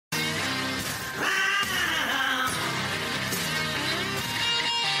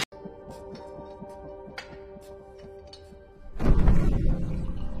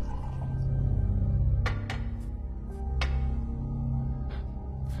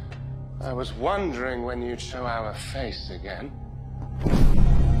I was wondering when you'd show our face again.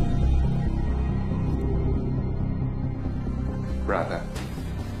 Brother.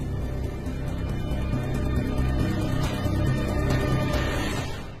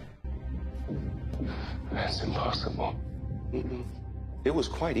 That's impossible. It was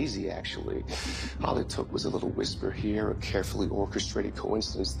quite easy, actually. All it took was a little whisper here, a carefully orchestrated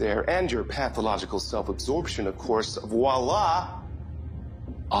coincidence there, and your pathological self-absorption, of course. Voila!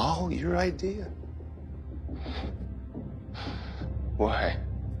 All your idea. Why?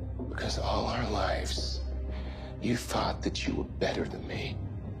 Because all our lives, you thought that you were better than me.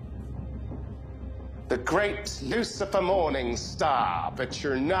 The great Lucifer Morningstar, but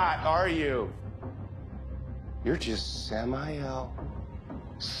you're not, are you? You're just Samael.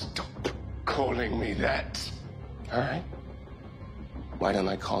 Stop calling me that. All right? Why don't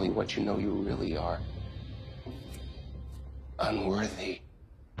I call you what you know you really are? Unworthy.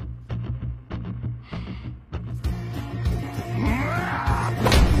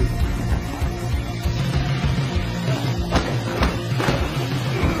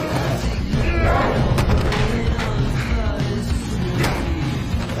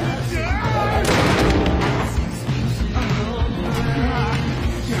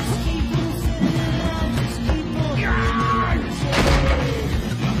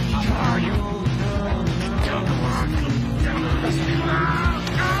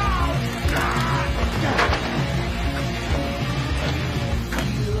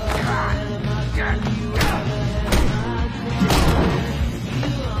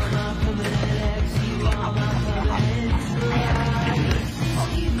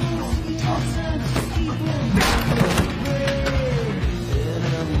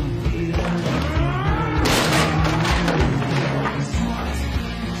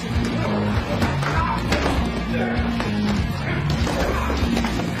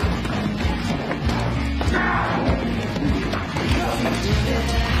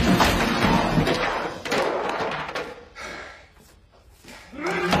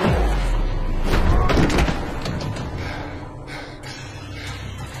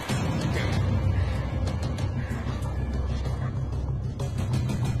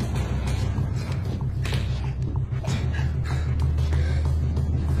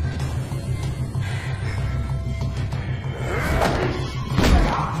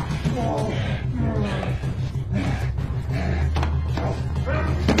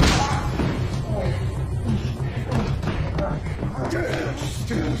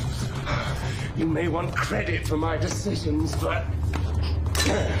 You may want credit for my decisions, but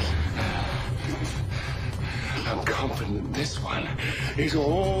I'm confident this one is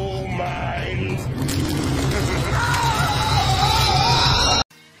all mine.